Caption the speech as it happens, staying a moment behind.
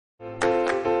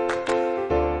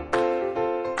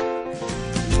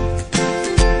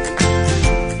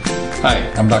Hi,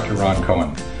 I'm Dr. Ron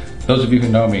Cohen. Those of you who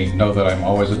know me know that I'm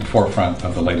always at the forefront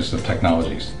of the latest of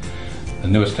technologies. The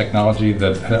newest technology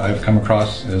that I've come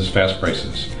across is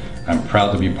Fastbraces. I'm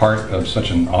proud to be part of such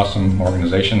an awesome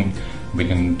organization. We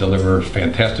can deliver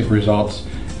fantastic results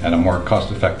at a more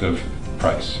cost-effective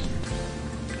price.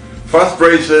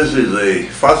 Fastbraces is a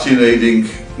fascinating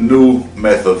new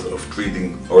method of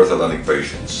treating orthodontic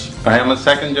patients. I am a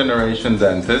second-generation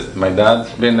dentist. My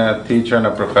dad's been a teacher and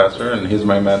a professor, and he's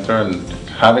my mentor. And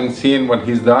having seen what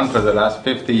he's done for the last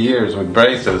 50 years with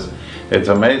braces, it's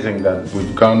amazing that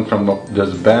we've gone from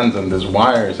this bends and these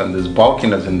wires and this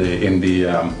bulkiness in the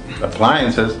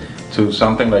appliances to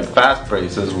something like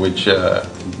Fastbraces, which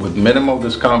with minimal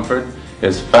discomfort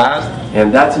is fast.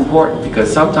 And that's important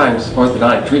because sometimes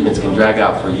orthodontic treatments can drag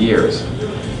out for years.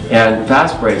 And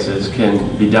Fastbraces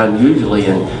can be done usually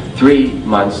in 3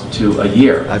 months to a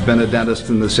year. I've been a dentist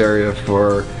in this area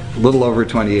for a little over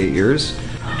 28 years.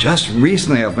 Just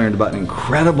recently I've learned about an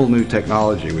incredible new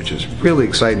technology which is really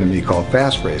exciting to me called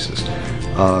Fastbraces.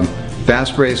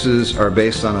 Fastbraces are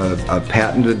based on a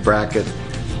patented bracket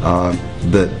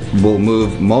that will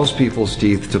move most people's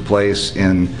teeth to place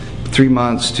in 3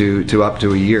 months to up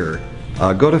to a year.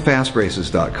 Go to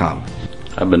fastbraces.com.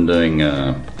 I've been doing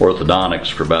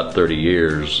orthodontics for about 30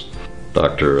 years.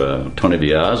 Dr. Tony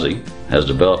Diazzi has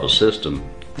developed a system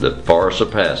that far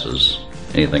surpasses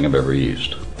anything I've ever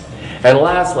used. And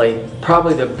lastly,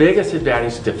 probably the biggest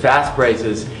advantage to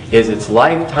Fastbraces is its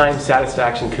lifetime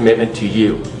satisfaction commitment to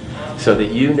you, so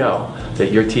that you know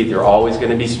that your teeth are always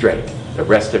going to be straight the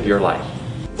rest of your life.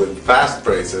 With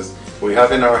Fastbraces, we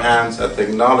have in our hands a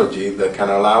technology that can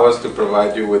allow us to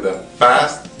provide you with a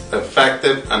fast,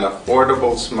 effective, and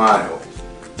affordable smile.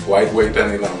 Why wait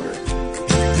any longer?